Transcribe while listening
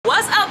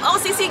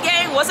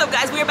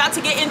we're about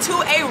to get into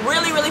a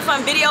really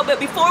fun video. But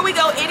before we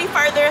go any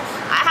further,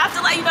 I have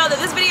to let you know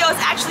that this video is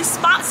actually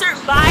sponsored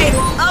by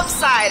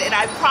Upside, and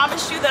I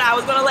promised you that I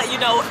was gonna let you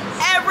know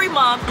every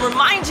month,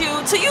 remind you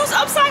to use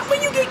Upside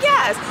when you get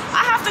gas.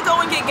 I have to go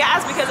and get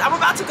gas because I'm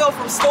about to go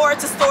from store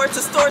to store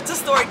to store to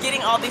store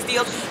getting all these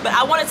deals, but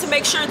I wanted to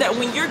make sure that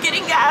when you're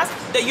getting gas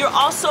that you're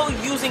also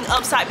using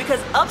Upside,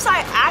 because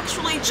Upside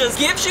actually just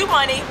gives you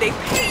money. They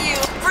pay you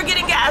for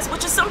getting gas,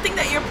 which is something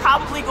that you're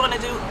probably going to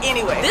do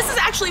anyway. This is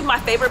actually my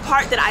favorite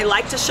part that I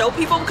like to show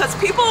people, because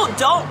people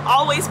don't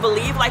always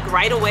believe like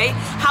right away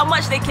how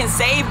much they can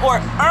save or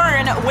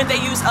earn when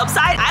they use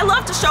Upside. I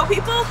love to show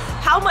people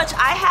how much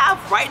I have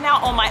right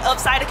now on my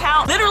Upside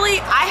account. Literally,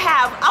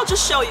 I'll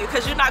just show you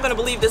because you're not going to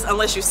believe this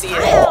unless you see it.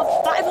 I have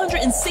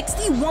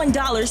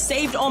 $561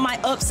 saved on my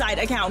Upside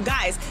account.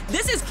 Guys,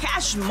 this is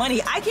cash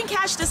money. I can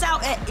cash this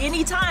out at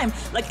any time.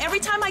 Like every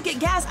time I get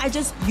gas, I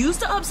just use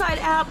the Upside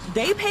app.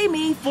 They pay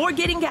me for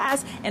getting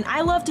gas, and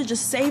I love to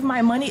just save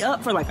my money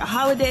up for like a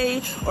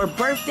holiday or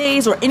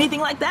birthdays or anything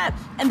like that.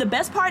 And the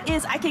best part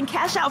is I can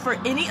cash out for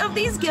any of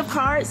these gift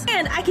cards,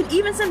 and I can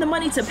even send the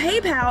money to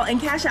PayPal and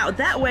cash out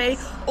that way.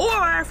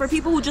 Or for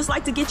people who just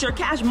like to get your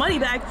cash money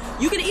back,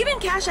 you can even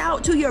cash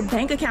out to your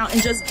bank account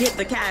and just get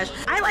the cash.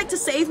 I like to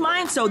save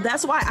mine, so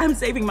that's why I'm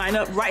saving mine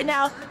up. Right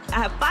now,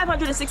 I have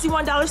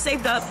 $561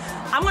 saved up.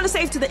 I'm gonna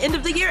save to the end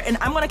of the year, and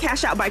I'm gonna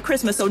cash out by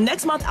Christmas. So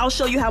next month, I'll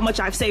show you how much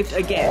I've saved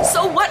again.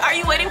 So what are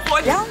you waiting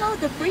for? Download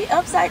the free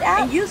Upside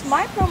app and use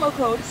my promo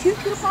code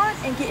QCoupon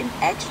and get an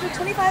extra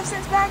 25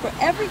 cents back for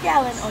every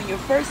gallon on your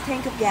first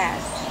tank of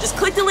gas. Just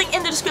click the link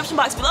in the description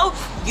box below,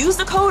 use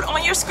the code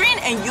on your screen,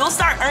 and you'll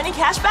start earning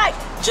cash back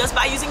just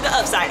by using the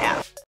Upside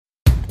app.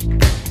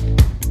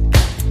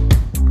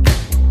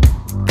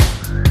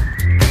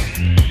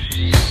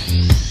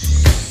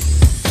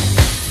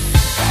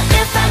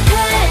 If I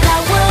could, I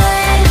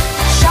would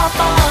shop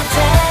all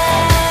day.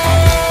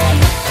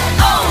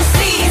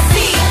 OCC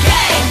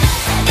gang.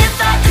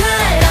 If I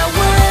could, I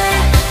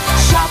would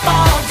shop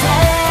all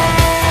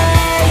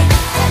day.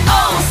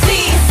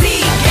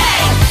 OCC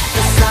gang.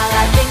 That's all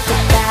I think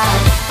about.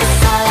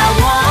 It's all I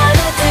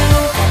wanna do.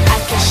 I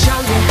can show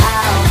you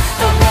how.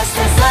 The rest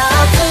is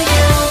up to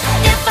you.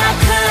 If I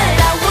could,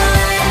 I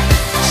would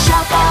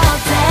shop all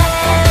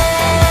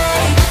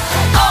day.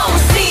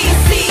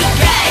 OCC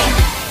gang.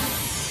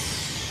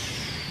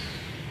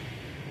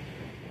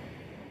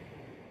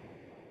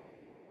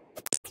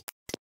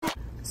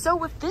 So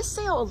with this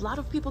sale, a lot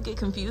of people get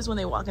confused when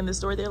they walk in the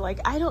store. They're like,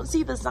 I don't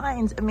see the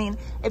signs. I mean,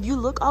 if you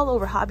look all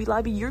over Hobby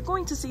Lobby, you're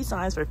going to see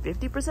signs for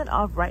 50%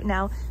 off. Right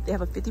now, they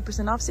have a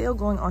 50% off sale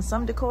going on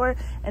some decor.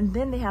 And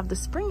then they have the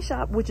spring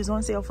shop, which is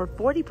on sale for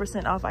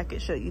 40% off. I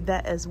could show you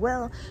that as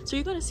well. So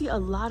you're going to see a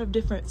lot of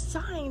different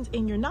signs,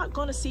 and you're not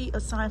going to see a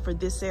sign for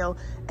this sale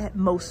at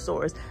most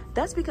stores.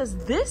 That's because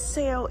this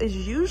sale is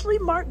usually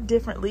marked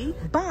differently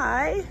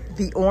by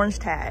the orange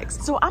tags.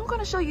 So I'm going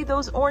to show you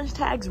those orange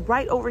tags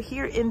right over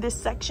here in this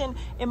section.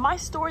 In my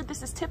store,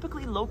 this is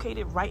typically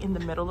located right in the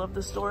middle of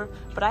the store,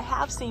 but I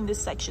have seen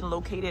this section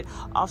located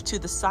off to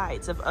the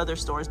sides of other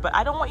stores. But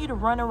I don't want you to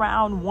run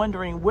around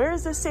wondering, where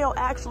is this sale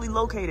actually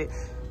located?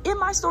 In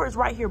my store is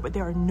right here, but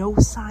there are no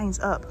signs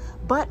up.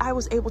 But I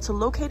was able to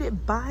locate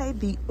it by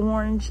the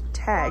orange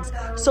tags.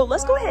 So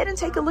let's go ahead and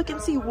take a look and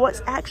see what's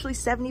actually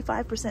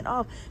 75%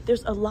 off.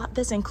 There's a lot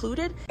that's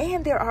included,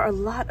 and there are a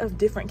lot of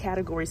different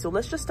categories. So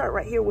let's just start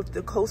right here with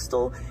the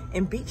coastal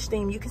and beach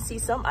theme. You can see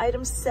some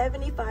items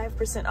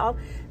 75% off.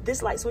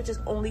 This light switch is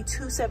only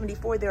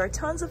 $274. There are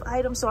tons of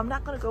items, so I'm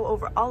not gonna go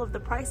over all of the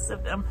prices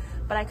of them,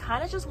 but I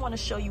kind of just wanna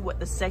show you what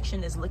the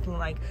section is looking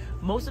like.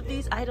 Most of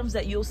these items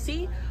that you'll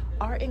see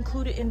are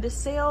included in this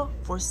sale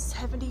for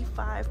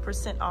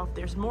 75% off.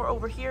 There's more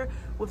over here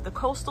with the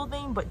coastal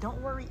theme, but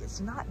don't worry, it's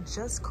not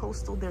just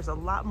coastal. There's a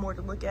lot more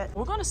to look at.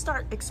 We're gonna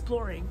start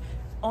exploring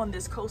on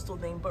this coastal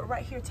theme, but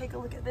right here, take a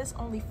look at this.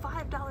 Only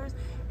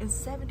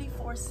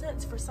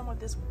 $5.74 for some of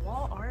this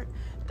wall art.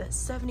 That's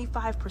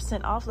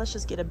 75% off. Let's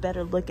just get a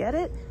better look at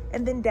it.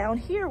 And then down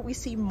here, we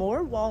see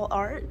more wall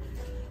art.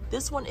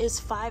 This one is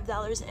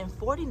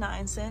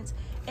 $5.49.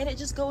 And it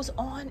just goes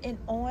on and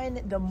on.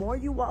 The more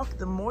you walk,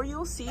 the more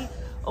you'll see.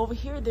 Over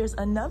here, there's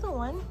another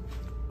one,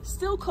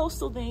 still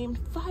coastal themed,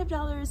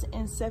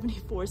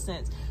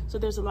 $5.74. So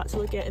there's a lot to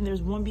look at, and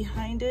there's one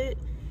behind it.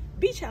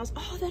 Beach house,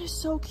 oh, that is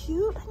so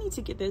cute. I need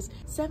to get this,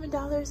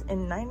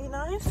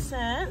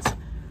 $7.99.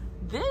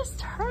 This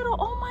turtle,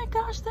 oh my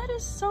gosh, that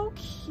is so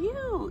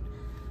cute.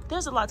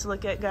 There's a lot to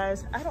look at,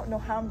 guys. I don't know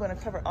how I'm gonna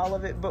cover all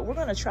of it, but we're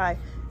gonna try.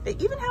 They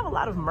even have a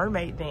lot of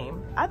mermaid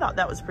theme. I thought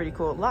that was pretty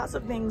cool. Lots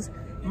of things,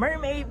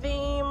 mermaid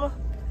theme.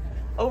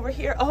 Over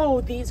here, oh,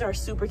 these are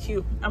super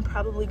cute. I'm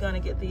probably gonna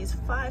get these,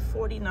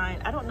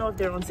 $5.49. I don't know if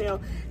they're on sale.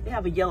 They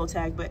have a yellow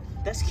tag, but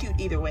that's cute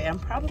either way. I'm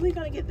probably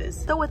gonna get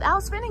this. So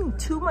without spending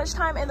too much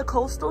time in the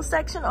coastal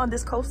section on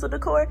this coastal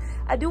decor,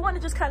 I do wanna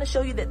just kind of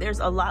show you that there's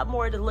a lot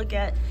more to look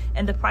at,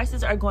 and the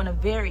prices are gonna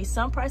vary.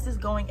 Some prices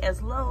going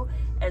as low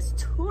as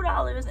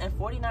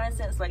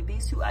 $2.49, like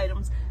these two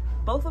items,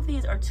 Both of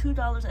these are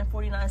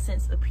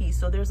 $2.49 a piece,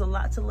 so there's a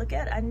lot to look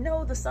at. I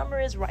know the summer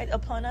is right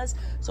upon us,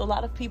 so a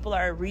lot of people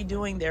are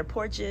redoing their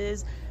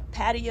porches,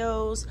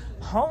 patios,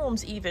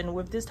 homes even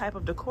with this type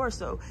of decor.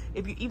 So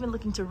if you're even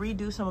looking to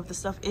redo some of the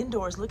stuff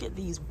indoors, look at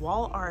these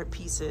wall art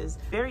pieces.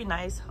 Very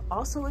nice.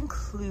 Also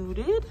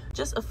included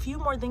just a few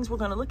more things we're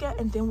going to look at,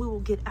 and then we will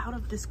get out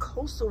of this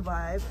coastal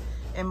vibe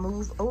and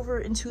move over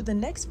into the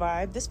next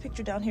vibe. This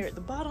picture down here at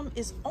the bottom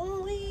is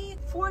only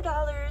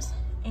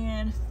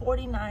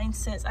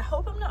 $4.49. I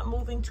hope I'm not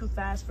moving too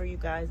fast for you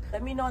guys.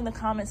 Let me know in the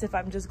comments if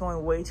I'm just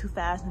going way too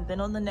fast, and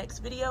then on the next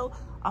video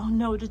I'll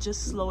know to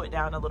just slow it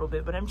down a little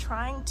bit. But I'm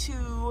trying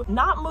to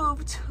not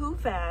move too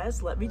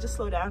fast. Let me just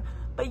slow down.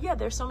 But yeah,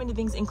 there's so many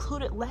things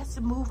included. Let's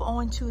move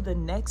on to the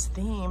next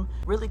theme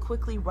really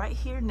quickly. Right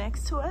here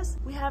next to us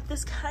we have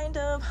this kind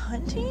of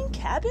hunting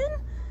cabin,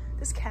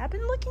 this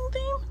cabin looking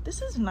theme.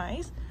 This is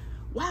nice.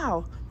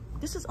 Wow,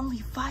 this is only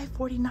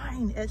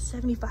 $5.49 at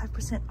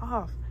 75%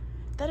 off.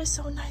 That is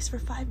so nice for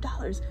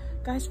 $5.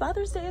 Guys,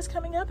 Father's Day is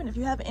coming up, and if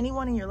you have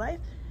anyone in your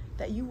life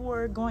that you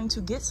were going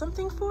to get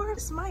something for,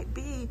 this might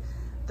be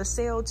the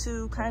sale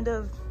to kind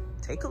of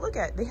take a look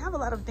at. They have a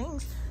lot of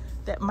things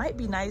that might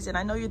be nice, and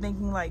I know you're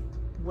thinking like,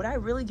 would I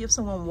really give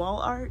someone wall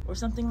art or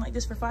something like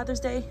this for Father's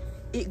Day?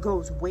 It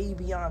goes way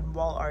beyond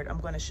wall art. I'm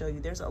going to show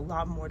you. There's a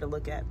lot more to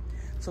look at.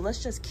 So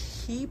let's just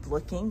keep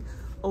looking.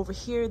 Over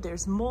here,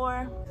 there's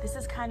more. This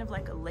is kind of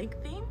like a lake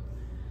theme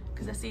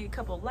because I see a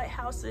couple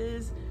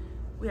lighthouses.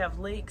 We have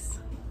lakes,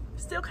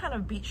 still kind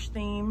of beach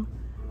theme,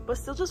 but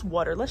still just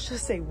water. Let's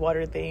just say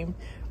water theme.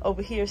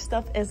 Over here,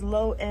 stuff as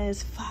low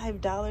as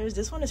 $5.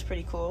 This one is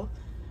pretty cool.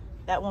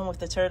 That one with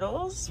the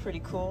turtles, pretty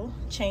cool.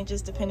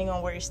 Changes depending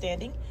on where you're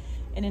standing.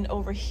 And then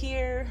over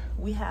here,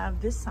 we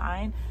have this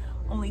sign,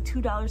 only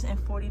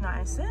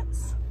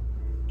 $2.49.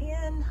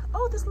 And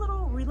oh, this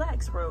little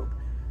relax robe.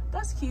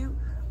 That's cute.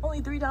 Only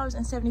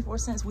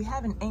 $3.74. We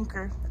have an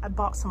anchor. I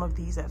bought some of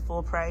these at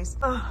full price.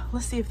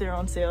 Let's see if they're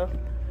on sale.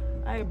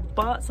 I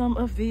bought some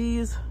of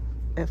these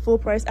at full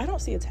price. I don't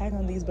see a tag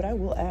on these, but I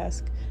will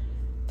ask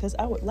because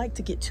I would like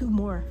to get 2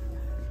 more.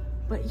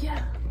 But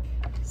yeah,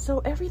 so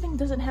everything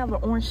doesn't have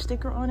an orange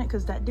sticker on it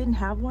because that didn't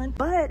have one,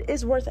 but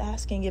it's worth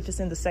asking if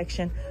it's in the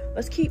section.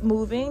 Let's keep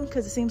moving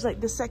because it seems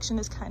like this section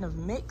is kind of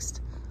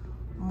mixed.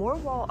 More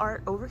wall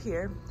art over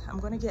here. I'm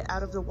going to get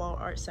out of the wall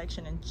art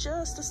section in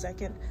just a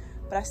second,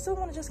 but I still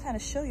want to just kind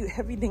of show you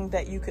everything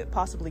that you could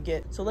possibly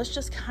get. So let's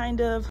just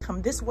kind of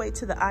come this way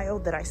to the aisle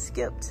that I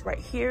skipped. Right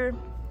here,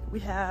 we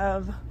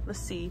have, let's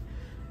see,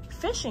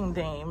 fishing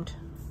themed.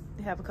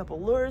 They have a couple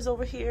lures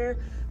over here,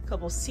 a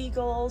couple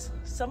seagulls.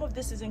 Some of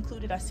this is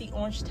included. I see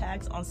orange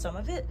tags on some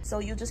of it. So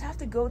you'll just have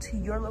to go to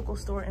your local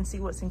store and see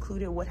what's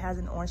included, what has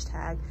an orange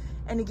tag.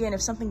 And again,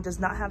 if something does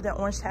not have that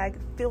orange tag,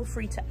 feel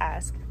free to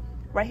ask.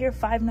 Right here,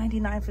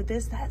 $5.99 for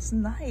this. That's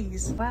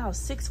nice. Wow,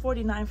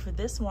 $6.49 for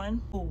this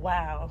one. Oh,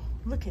 wow,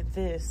 look at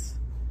this.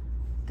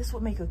 This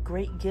would make a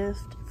great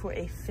gift for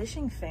a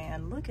fishing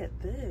fan. Look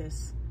at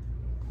this.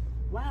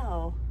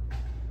 Wow,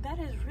 that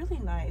is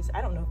really nice.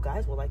 I don't know if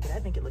guys will like it. I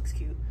think it looks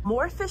cute.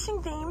 More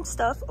fishing themed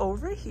stuff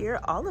over here.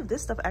 All of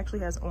this stuff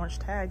actually has orange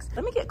tags.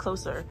 Let me get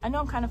closer. I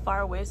know I'm kind of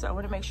far away, so I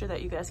want to make sure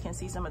that you guys can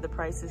see some of the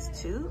prices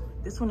too.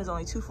 This one is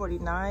only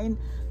 $2.49.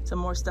 Some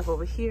more stuff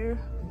over here,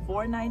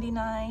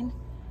 $4.99.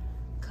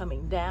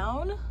 Coming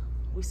down,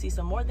 we see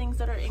some more things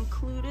that are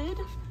included.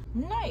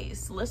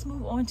 Nice. Let's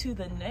move on to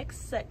the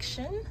next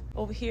section.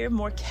 Over here,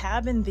 more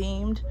cabin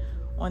themed.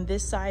 On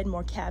this side,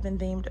 more cabin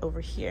themed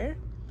over here.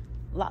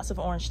 Lots of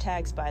orange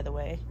tags, by the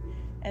way.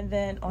 And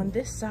then on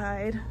this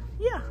side,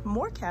 yeah,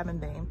 more cabin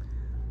theme.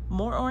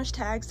 More orange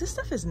tags. This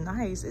stuff is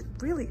nice. It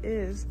really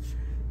is.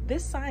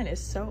 This sign is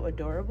so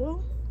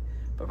adorable.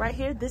 But right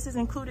here, this is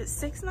included,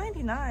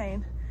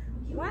 $6.99.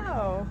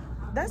 Wow,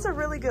 that's a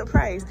really good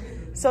price.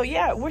 So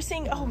yeah, we're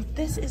seeing, oh,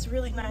 this is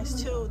really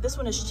nice too. This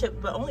one is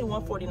chipped, but only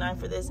 $1.49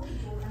 for this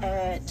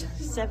at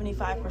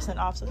 75%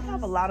 off. So they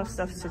have a lot of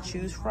stuff to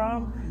choose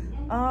from.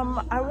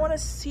 I want to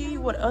see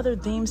what other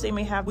themes they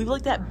may have. We've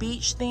looked at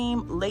beach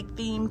theme, lake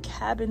theme,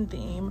 cabin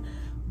theme,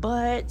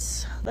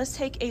 but let's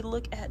take a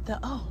look at the,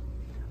 oh,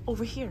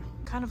 over here,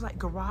 kind of like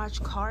garage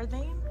car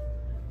theme.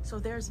 So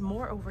there's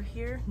more over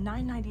here,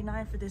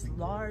 $9.99 for this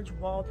large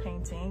wall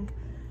painting.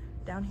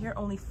 Down here,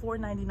 only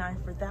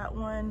 $4.99 for that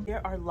one. There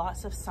are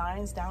lots of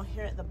signs down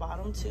here at the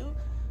bottom too.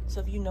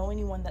 So if you know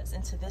anyone that's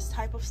into this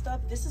type of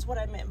stuff, this is what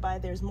I meant by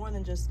there's more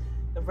than just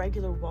the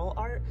regular wall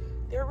art.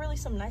 There are really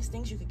some nice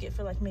things you could get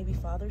for like maybe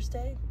Father's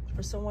Day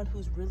for someone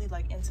who's really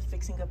like into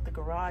fixing up the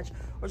garage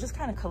or just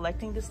kind of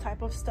collecting this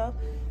type of stuff,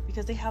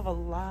 because they have a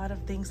lot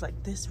of things.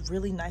 Like this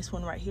really nice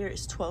one right here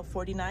is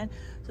 $12.49.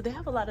 So they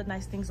have a lot of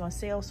nice things on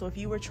sale. So if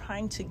you were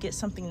trying to get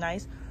something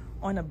nice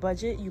on a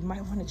budget, you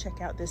might want to check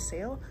out this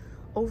sale.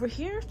 Over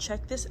here,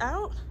 check this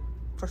out.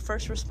 For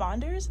first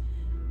responders,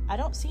 I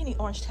don't see any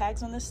orange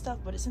tags on this stuff,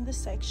 but it's in this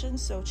section,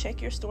 so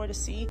check your store to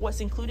see what's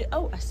included.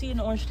 Oh, I see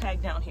an orange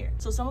tag down here.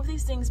 So some of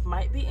these things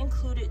might be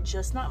included,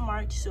 just not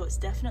marked, so it's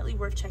definitely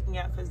worth checking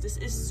out because this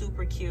is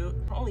super cute.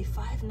 For only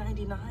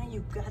 $5.99,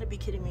 you gotta be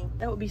kidding me.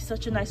 That would be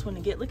such a nice one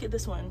to get. Look at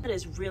this one. That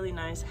is really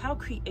nice. How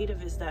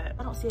creative is that?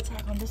 I don't see a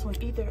tag on this one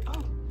either.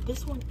 Oh,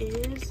 this one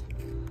is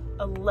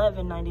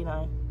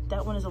 $11.99.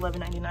 That one is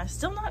 $11.99.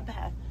 Still not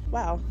bad.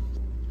 Wow,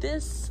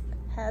 this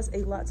has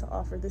a lot to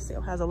offer. This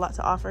sale has a lot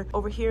to offer.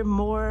 Over here,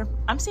 more.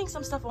 I'm seeing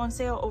some stuff on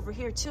sale over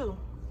here too.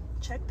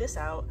 Check this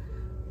out.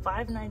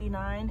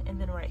 $5.99,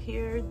 and then right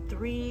here,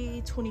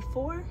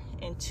 $3.24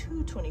 and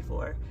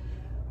 $2.24.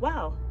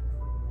 Wow.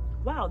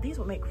 Wow, these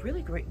would make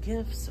really great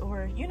gifts,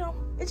 or, you know,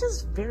 it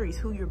just varies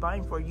who you're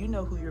buying for. You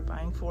know who you're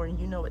buying for and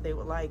you know what they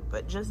would like,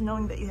 but just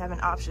knowing that you have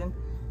an option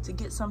to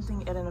get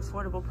something at an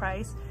affordable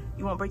price,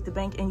 you won't break the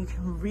bank, and you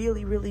can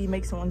really, really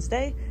make someone's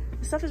day.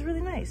 This stuff is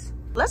really nice.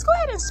 Let's go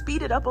ahead and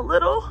speed it up a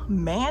little.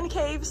 Man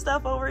cave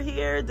stuff over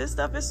here. This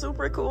stuff is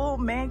super cool.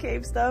 Man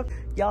cave stuff.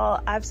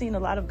 Y'all, I've seen a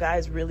lot of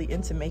guys really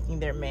into making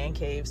their man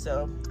cave.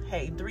 So,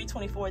 hey,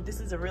 $3.24, this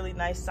is a really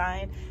nice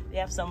sign. They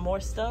have some more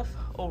stuff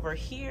over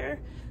here.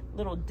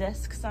 Little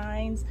desk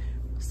signs,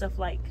 stuff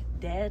like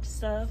dad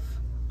stuff.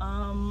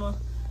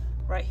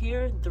 Right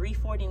here,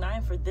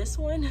 $3.49 for this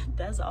one.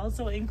 That's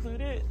also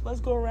included.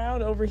 Let's go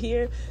around over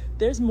here.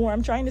 There's more.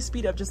 I'm trying to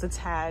speed up just a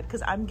tad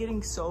because I'm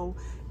getting so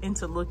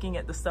into looking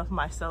at the stuff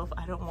myself.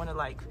 I don't want to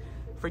like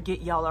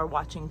forget y'all are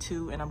watching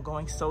too, and I'm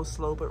going so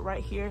slow. But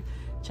right here,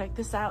 check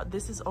this out.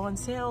 This is on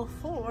sale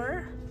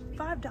for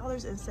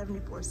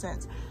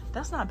 $5.74.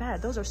 That's not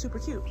bad. Those are super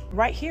cute.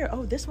 Right here,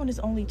 oh, this one is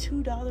only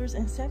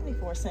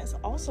 $2.74.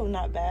 Also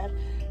not bad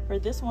for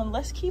this one.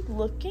 Let's keep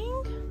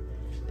looking.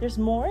 There's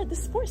more.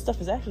 This sports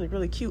stuff is actually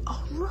really cute.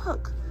 Oh,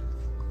 look.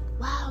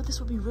 Wow, this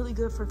would be really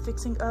good for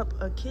fixing up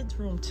a kid's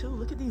room too.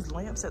 Look at these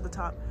lamps at the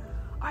top.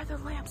 Are the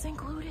lamps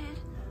included?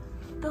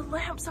 The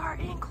lamps are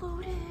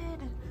included.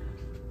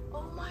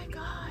 Oh my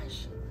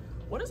gosh.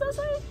 What does that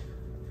say?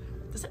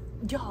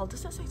 Y'all,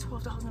 does that say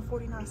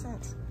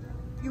 $12.49?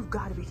 You've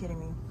got to be kidding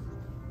me.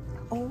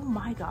 Oh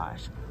my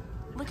gosh.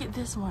 Look at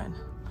this one.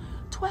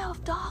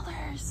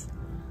 $12.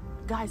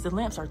 Guys, the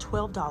lamps are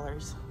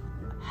 $12.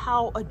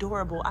 How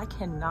adorable. I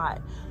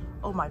cannot.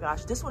 Oh my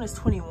gosh, this one is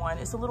 21.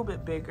 It's a little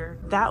bit bigger.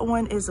 That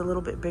one is a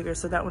little bit bigger,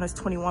 so that one is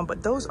 21,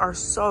 but those are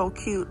so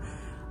cute.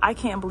 I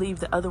can't believe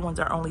the other ones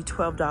are only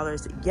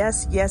 $12.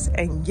 Yes, yes,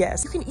 and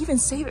yes. You can even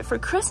save it for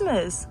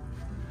Christmas.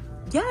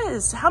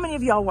 Yes, how many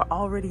of y'all were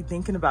already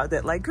thinking about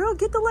that? Like, girl,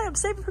 get the lamp,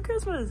 save it for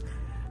Christmas.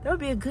 That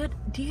would be a good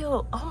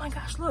deal. Oh my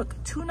gosh, look,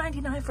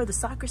 $2.99 for the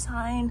soccer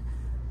sign,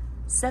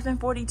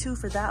 $7.42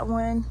 for that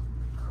one.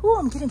 Ooh,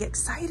 I'm getting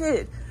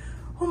excited.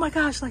 Oh my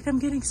gosh, like I'm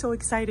getting so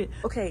excited.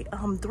 Okay,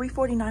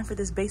 $3.49 for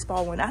this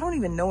baseball one. I don't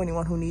even know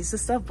anyone who needs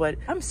this stuff, but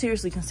I'm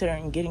seriously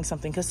considering getting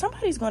something because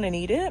somebody's gonna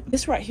need it.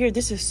 This right here,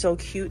 this is so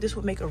cute. This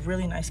would make a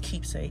really nice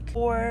keepsake.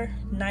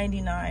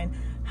 $4.99.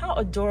 How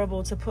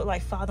adorable to put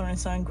like father and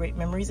son great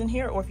memories in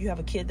here, or if you have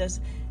a kid that's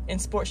in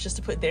sports, just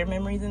to put their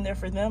memories in there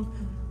for them.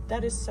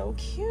 That is so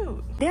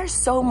cute. There's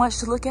so much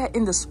to look at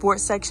in the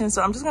sports section,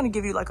 so I'm just gonna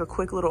give you like a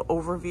quick little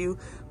overview,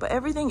 but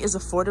everything is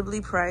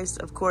affordably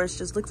priced. Of course,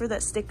 just look for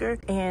that sticker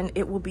and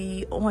it will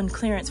be on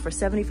clearance for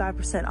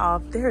 75%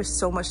 off. There is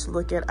so much to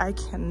look at. I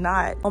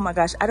cannot, oh my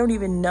gosh, I don't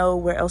even know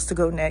where else to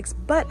go next,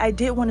 but I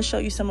did want to show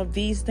you some of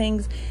these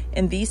things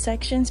in these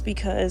sections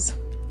because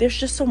there's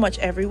just so much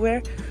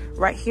everywhere.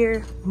 Right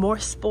here, more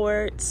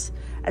sports.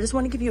 I just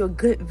want to give you a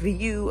good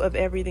view of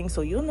everything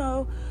so you'll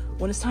know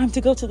when it's time to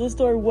go to the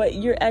store what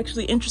you're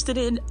actually interested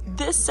in.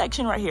 This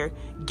section right here,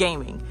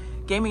 gaming.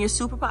 Gaming is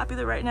super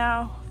popular right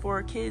now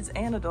for kids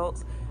and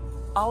adults.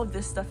 All of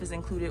this stuff is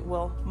included.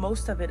 Well,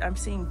 most of it. I'm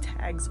seeing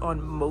tags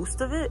on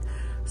most of it.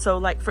 So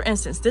like for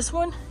instance, this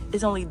one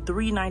is only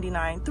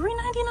 $3.99.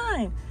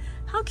 $3.99.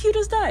 How cute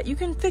is that? You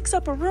can fix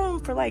up a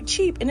room for like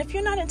cheap. And if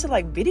you're not into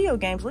like video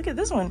games, look at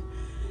this one.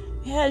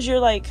 It has your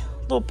like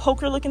little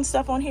poker looking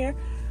stuff on here.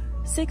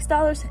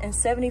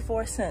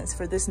 $6.74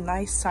 for this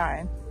nice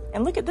sign.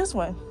 And look at this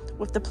one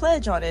with the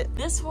pledge on it.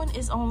 This one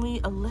is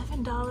only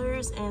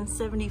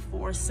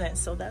 $11.74,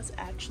 so that's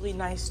actually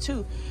nice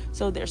too.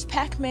 So there's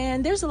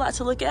Pac-Man. There's a lot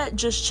to look at.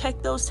 Just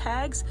check those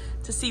tags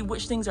to see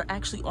which things are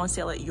actually on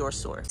sale at your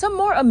store. Some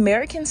more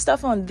American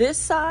stuff on this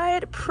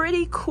side.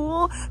 Pretty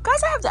cool.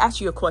 Guys, I have to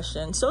ask you a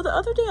question. So the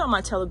other day on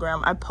my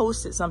Telegram, I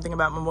posted something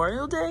about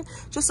Memorial Day,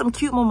 just some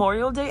cute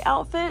Memorial Day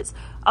outfits.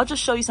 I'll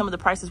just show you some of the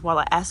prices while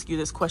I ask you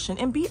this question,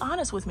 and be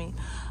honest with me.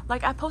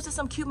 Like, I posted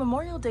some cute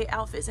Memorial Day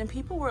outfits and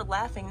people were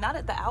laughing, not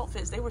at the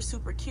outfits, they were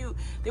super cute.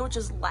 They were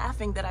just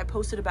laughing that I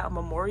posted about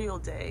Memorial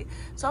Day.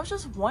 So I was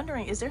just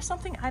wondering, is there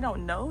something I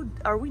don't know?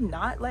 Are we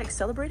not like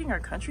celebrating our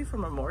country for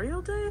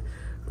Memorial Day?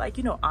 Like,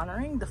 you know,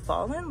 honoring the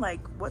fallen? Like,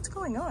 what's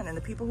going on? And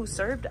the people who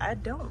served, I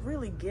don't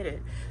really get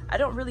it. I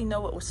don't really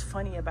know what was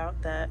funny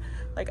about that.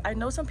 Like, I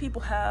know some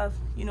people have,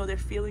 you know, their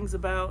feelings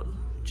about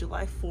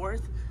July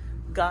 4th.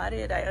 got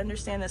it. I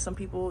understand that some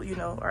people, you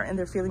know, are in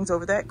their feelings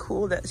over that.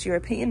 Cool, that's your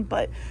opinion.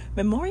 But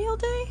Memorial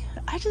Day,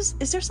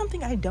 is there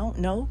something I don't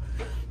know?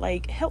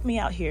 Like, help me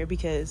out here,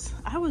 because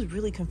I was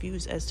really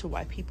confused as to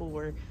why people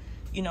were,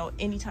 you know,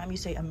 anytime you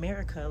say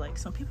America, like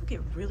some people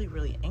get really,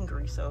 really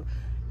angry. So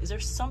is there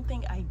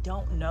something I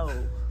don't know?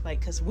 Like,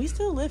 because we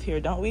still live here,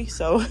 don't we?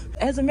 So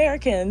as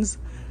Americans,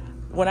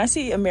 when I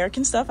see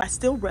American stuff, I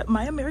still rep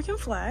my American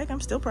flag. I'm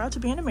still proud to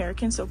be an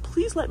American. So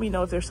please let me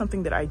know if there's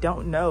something that I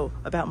don't know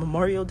about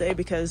Memorial Day,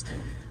 because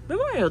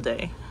Memorial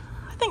Day,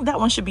 I think that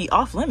one should be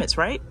off limits,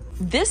 right?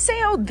 This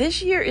sale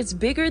this year is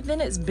bigger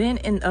than it's been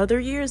in other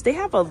years. They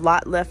have a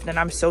lot left, and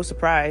I'm so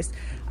surprised.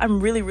 I'm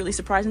really, really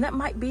surprised. And that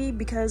might be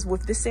because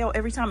with this sale,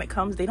 every time it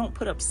comes, they don't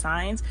put up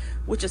signs,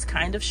 which is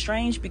kind of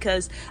strange,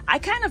 because I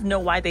kind of know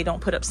why they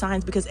don't put up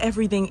signs, because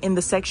everything in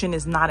the section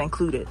is not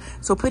included.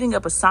 So putting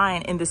up a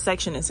sign in this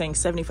section and saying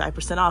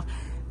 75% off,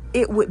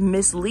 it would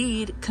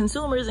mislead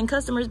consumers and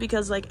customers,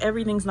 because like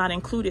everything's not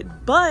included.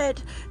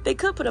 But they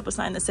could put up a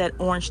sign that said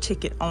orange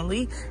ticket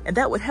only, and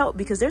that would help,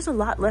 because there's a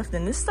lot left,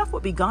 and this stuff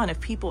would be gone if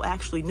people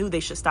actually knew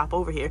they should stop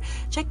over here.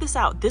 Check this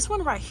out. This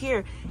one right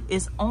here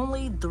is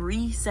only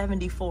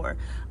 $3.74.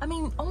 I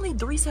mean, only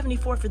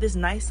 $3.74 for this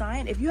nice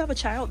sign. If you have a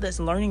child that's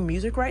learning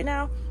music right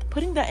now,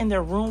 putting that in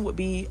their room would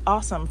be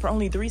awesome. For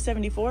only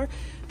 $3.74,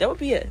 that would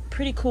be a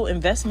pretty cool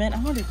investment.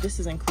 I wonder if this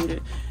is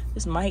included.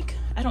 This mic,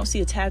 I don't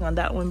see a tag on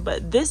that one,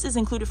 but this is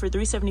included for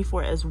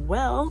 $3.74 as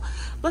well.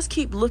 Let's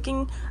keep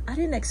looking. I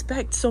didn't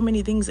expect so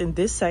many things in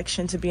this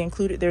section to be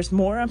included. There's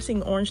more. I'm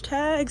seeing orange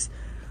tags,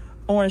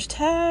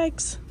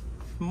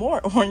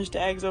 more orange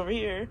tags over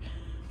here,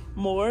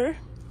 more,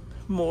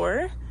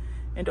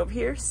 and over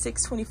here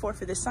 $6.24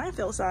 for this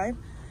Seinfeld sign,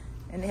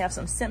 and they have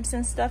some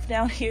Simpsons stuff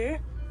down here.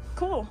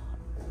 Cool.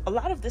 A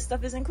lot of this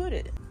stuff is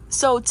included.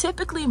 So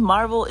typically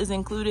Marvel is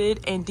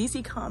included and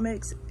DC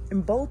Comics,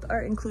 and both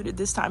are included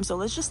this time. So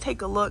let's just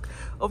take a look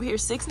over here.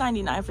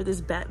 $6.99 for this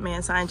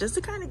Batman sign, just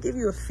to kind of give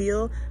you a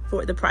feel for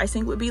what the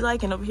pricing would be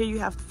like. And over here you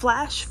have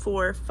Flash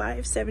for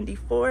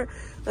 $5.74.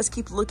 Let's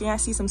keep looking. I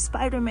see some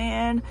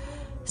Spider-Man,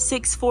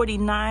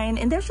 $6.49,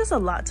 and there's just a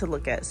lot to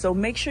look at. So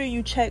make sure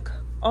you check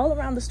all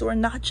around the store,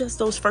 not just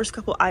those first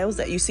couple aisles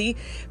that you see,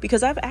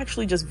 because I've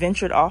actually just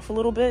ventured off a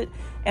little bit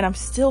and I'm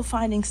still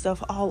finding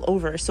stuff all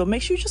over. So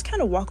make sure you just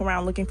kind of walk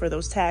around looking for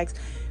those tags,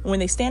 and when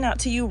they stand out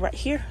to you right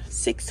here,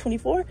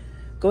 $6.24,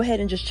 go ahead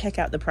and just check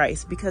out the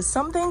price, because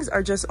some things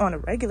are just on a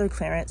regular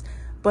clearance,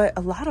 but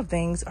a lot of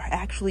things are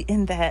actually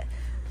in that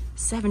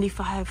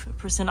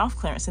 75% off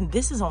clearance, and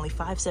this is only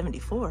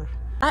 $5.74.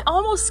 I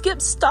almost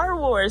skipped Star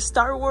Wars.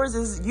 Star Wars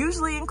is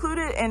usually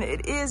included, and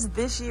it is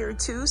this year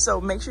too, so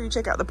make sure you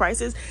check out the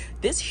prices.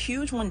 This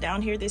huge one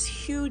down here, this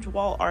huge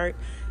wall art,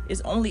 is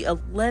only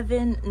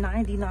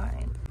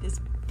 $11.99.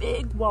 This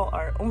big wall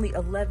art, only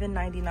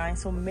 $11.99.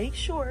 So make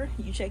sure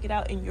you check it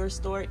out in your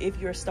store if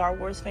you're a Star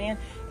Wars fan.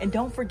 And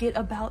don't forget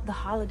about the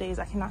holidays.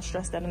 I cannot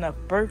stress that enough.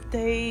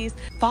 Birthdays,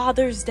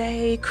 Father's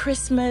Day,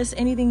 Christmas,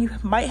 anything you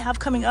might have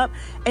coming up.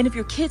 And if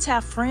your kids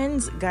have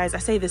friends, guys, I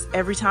say this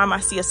every time I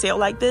see a sale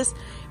like this,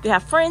 they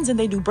have friends and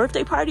they do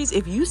birthday parties.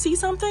 If you see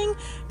something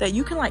that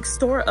you can like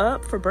store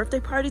up for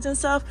birthday parties and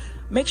stuff,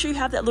 make sure you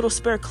have that little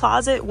spare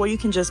closet where you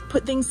can just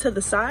put things to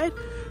the side.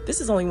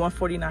 This is only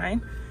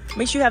 $149.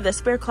 Make sure you have that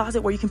spare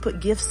closet where you can put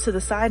gifts to the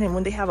side, and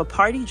when they have a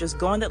party, just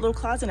go in that little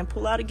closet and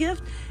pull out a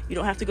gift. You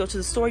don't have to go to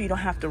the store, you don't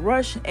have to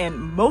rush, and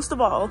most of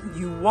all,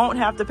 you won't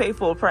have to pay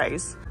full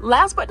price.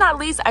 Last but not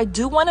least, I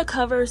do want to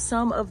cover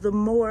some of the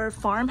more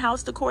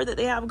farmhouse decor that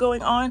they have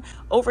going on.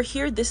 Over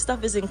here, this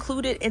stuff is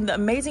included, and the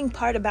amazing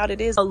part about it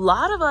is a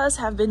lot of us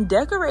have been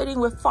decorating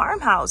with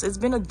farmhouse. It's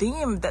been a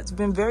theme that's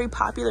been very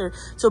popular,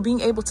 so being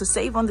able to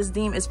save on this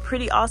theme is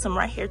pretty awesome.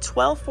 Right here,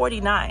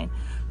 $12.49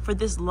 for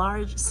this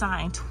large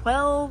sign.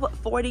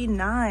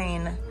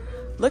 $12.49.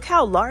 Look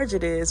how large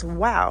it is.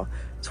 Wow.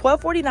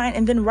 $12.49.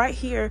 And then right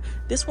here,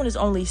 this one is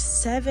only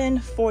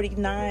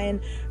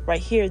 $7.49.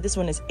 Right here, this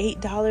one is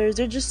 $8.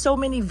 There's just so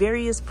many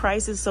various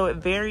prices, so it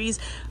varies.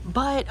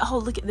 But oh,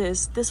 look at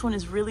this. This one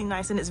is really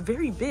nice, and it's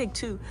very big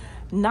too.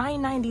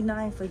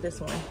 $9.99 for this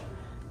one.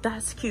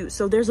 That's cute.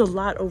 So there's a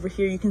lot over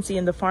here you can see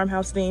in the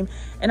farmhouse theme,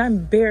 and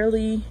I'm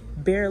barely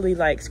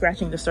like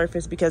scratching the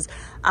surface, because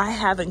I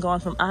haven't gone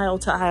from aisle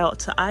to aisle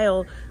to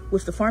aisle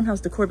with the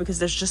farmhouse decor, because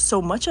there's just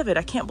so much of it.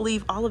 I can't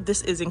believe all of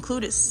this is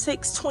included.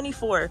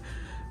 $6.24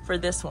 for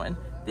this one.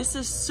 This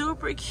is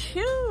super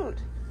cute.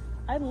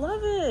 I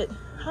love it.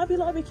 Hobby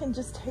Lobby can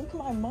just take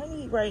my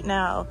money right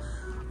now.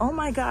 Oh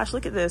my gosh,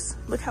 look at this.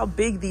 Look how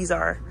big these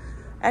are.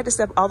 I had to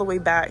step all the way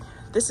back.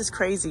 This is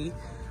crazy.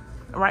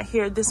 Right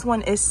here, this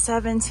one is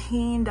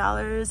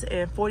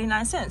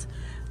 $17.49.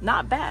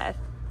 Not bad.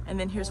 And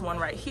then here's one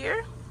right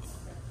here.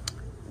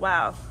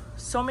 Wow,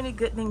 so many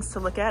good things to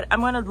look at.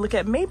 I'm gonna look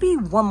at maybe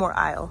one more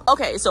aisle.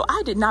 Okay, so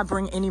I did not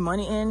bring any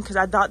money in because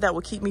I thought that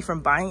would keep me from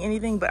buying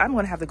anything, but I'm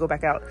gonna have to go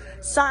back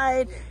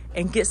outside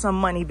and get some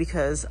money,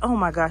 because oh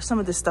my gosh, some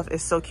of this stuff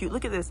is so cute.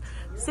 Look at this,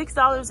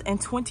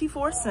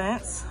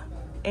 $6.24.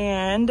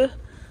 And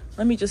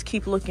let me just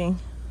keep looking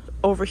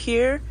over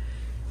here.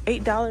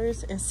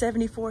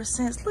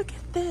 $8.74. Look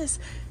at this,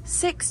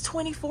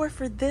 $6.24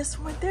 for this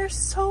one. There's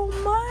so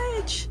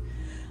much.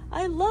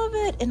 I love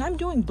it. And I'm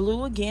doing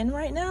blue again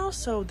right now,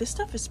 so this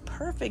stuff is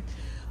perfect.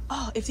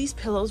 Oh, if these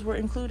pillows were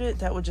included,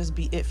 that would just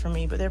be it for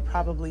me, but they're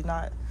probably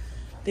not.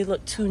 They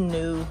look too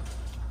new.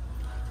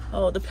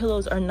 Oh, the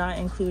pillows are not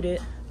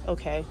included.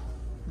 Okay,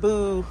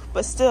 boo.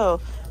 But still,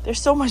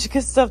 there's so much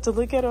good stuff to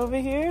look at over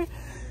here.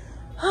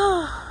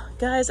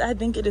 Guys, I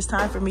think it is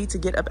time for me to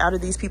get up out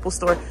of these people's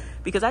store,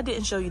 because I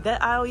didn't show you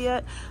that aisle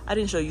yet. I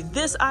didn't show you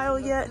this aisle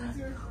yet,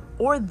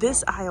 or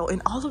this aisle,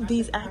 and all of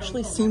these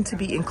actually seem to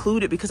be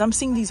included because I'm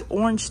seeing these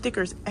orange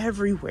stickers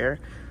everywhere.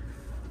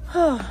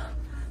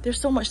 There's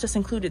so much that's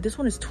included. This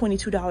one is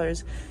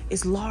 $22.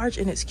 It's large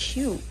and it's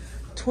cute.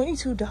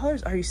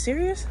 $22? Are you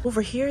serious?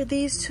 Over here,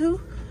 these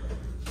two.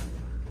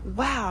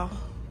 Wow.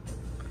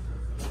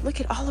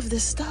 Look at all of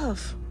this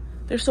stuff.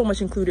 There's so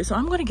much included. So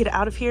I'm gonna get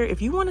out of here.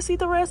 If you wanna see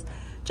the rest,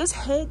 just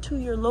head to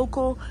your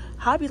local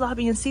Hobby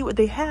Lobby and see what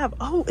they have.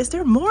 Oh, is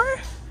there more?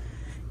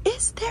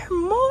 Is there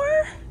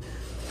more?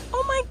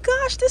 Oh my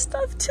gosh, this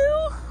stuff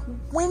too.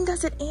 When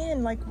does it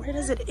end? Like, where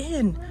does it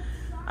end?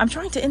 I'm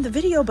trying to end the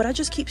video, but I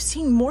just keep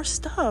seeing more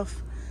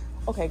stuff.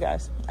 Okay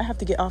guys, I have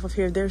to get off of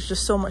here. There's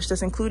just so much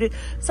that's included.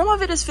 Some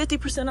of it is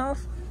 50% off,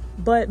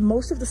 but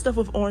most of the stuff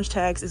with orange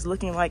tags is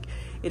looking like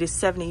it is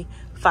 75%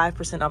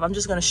 off. I'm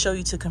just gonna show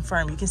you to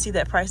confirm. You can see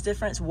that price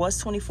difference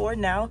was $24,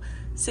 now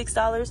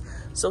 $6.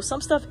 So some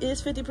stuff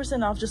is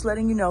 50% off, just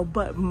letting you know,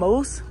 but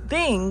most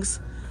things,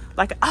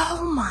 like,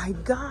 oh my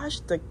gosh,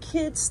 the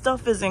kids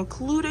stuff is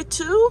included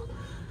too.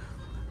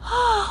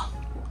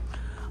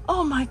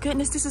 Oh my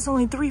goodness, this is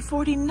only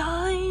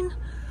 $3.49.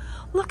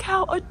 Look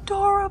how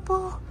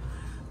adorable.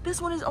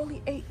 This one is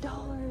only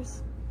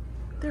 $8.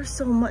 There's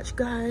so much,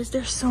 guys.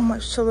 There's so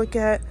much to look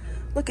at.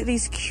 Look at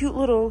these cute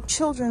little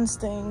children's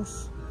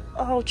things.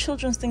 Oh,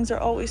 children's things are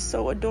always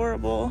so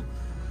adorable.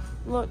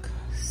 Look,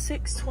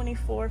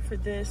 $6.24 for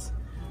this.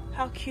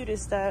 How cute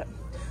is that?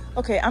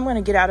 Okay, I'm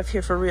gonna get out of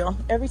here for real.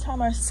 Every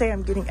time I say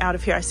I'm getting out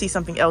of here, I see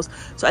something else.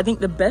 So I think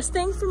the best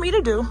thing for me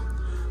to do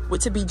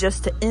would to be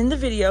just to end the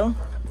video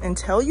and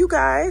tell you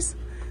guys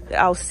that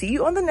I'll see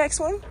you on the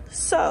next one.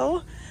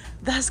 So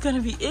that's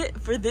gonna be it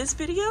for this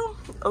video.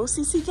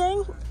 OCC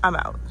gang, I'm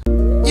out.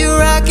 You're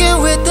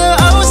rocking with the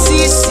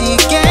OCC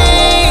gang.